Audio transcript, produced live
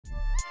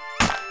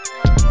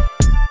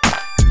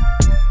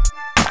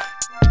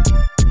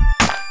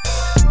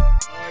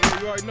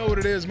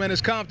is, man.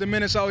 It's Compton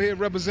Menace out here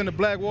representing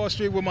Black Wall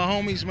Street with my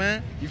homies,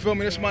 man. You feel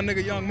me? This is my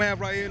nigga Young Mav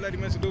right here. Let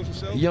him introduce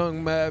himself.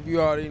 Young Mav, you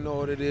already know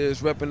what it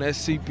is. Repping that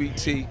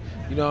CPT.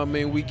 You know what I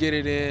mean? We get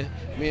it in.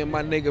 Me and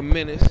my nigga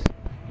Menace.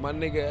 My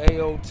nigga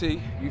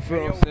AOT. You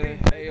feel what I'm saying?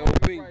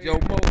 AOB. Joe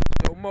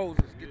Moses.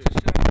 Get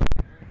your shot.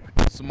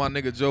 This is my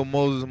nigga Joe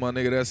Moses. My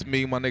nigga, that's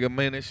me. My nigga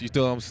Menace. You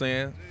feel what I'm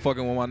saying?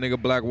 Fucking with my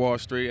nigga Black Wall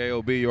Street.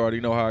 AOB. You already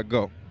know how it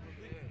go.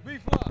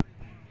 B-Fly.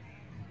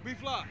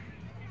 B-Fly.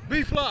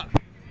 B-Fly.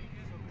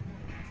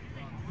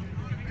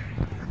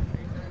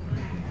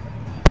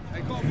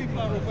 Hey, call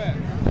B-Fly real fast.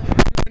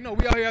 You know,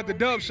 we out here at the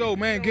Dub Show,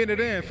 man, getting it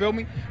in, feel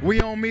me?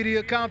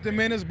 WEONMEDIA, Compton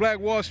Menace, Black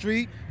Wall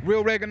Street,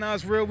 real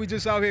recognized real. We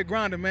just out here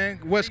grinding, man.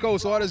 West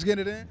Coast artists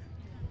getting it in.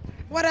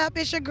 What up?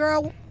 It's your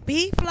girl,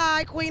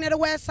 B-Fly, Queen of the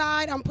West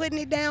Side. I'm putting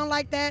it down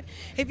like that.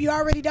 If you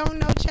already don't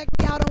know, check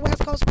me out on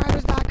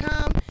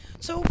westcoastwriters.com.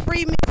 2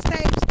 free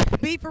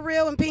mixtapes, Be For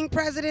Real and Pink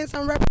Presidents.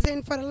 I'm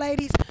representing for the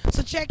ladies,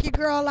 so check your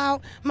girl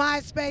out.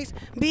 MySpace,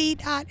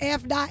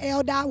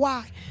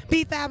 b.f.l.y.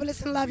 Be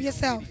fabulous and love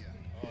yourself.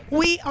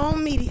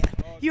 WEONMEDIA.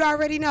 You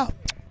already know.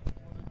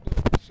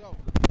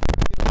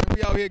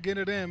 We out here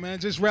getting it in, man.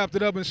 Just wrapped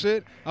it up and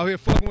shit. Out here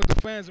fucking with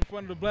the fans in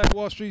front of the Black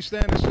Wall Street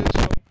stand and shit,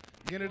 so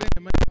getting it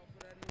in, man.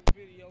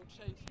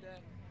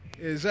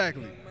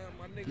 Exactly.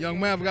 Young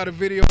Mav got a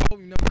video, you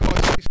know,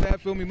 called Chase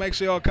That, feel me? Make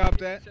sure y'all cop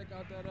that. Check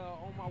out that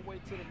On My Way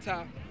to the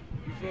Top.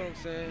 You feel what I'm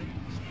saying?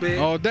 Spit.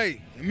 All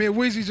day. And me and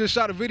Weezy just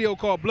shot a video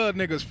called Blood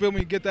Niggas. Feel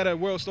me? Get that at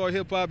World Star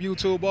Hip Hop,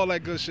 YouTube, all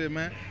that good shit,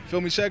 man.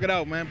 Feel me? Check it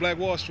out, man. Black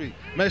Wall Street.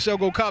 Make sure y'all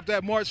go cop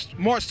that March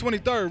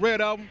 23rd,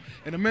 Red Album,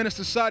 and the Menace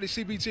Society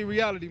CPT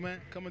Reality,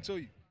 man. Coming to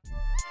you.